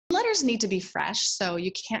letters need to be fresh. So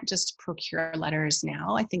you can't just procure letters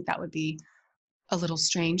now. I think that would be a little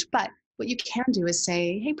strange. But what you can do is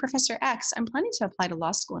say, hey, Professor X, I'm planning to apply to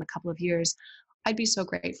law school in a couple of years. I'd be so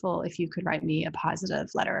grateful if you could write me a positive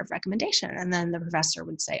letter of recommendation. And then the professor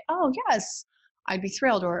would say, oh, yes, I'd be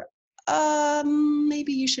thrilled. Or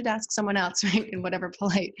maybe you should ask someone else, right? In whatever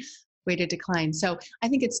polite way to decline. So I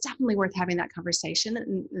think it's definitely worth having that conversation.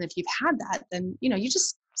 And if you've had that, then, you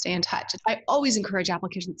just stay in touch. I always encourage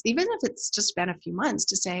applications, even if it's just been a few months,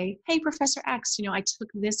 to say, hey, Professor X, I took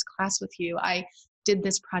this class with you. I did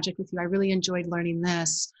this project with you. I really enjoyed learning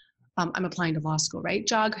this. I'm applying to law school, right?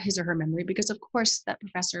 Jog his or her memory, because of course that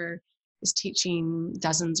professor is teaching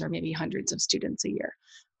dozens or maybe hundreds of students a year.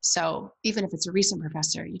 So even if it's a recent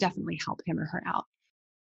professor, you definitely help him or her out.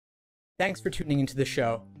 Thanks for tuning into the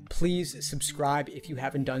show. Please subscribe if you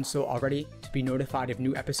haven't done so already to be notified of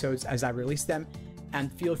new episodes as I release them.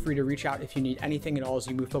 And feel free to reach out if you need anything at all as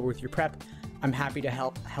you move forward with your prep. I'm happy to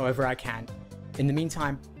help however I can. In the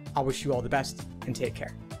meantime, I wish you all the best and take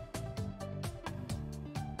care.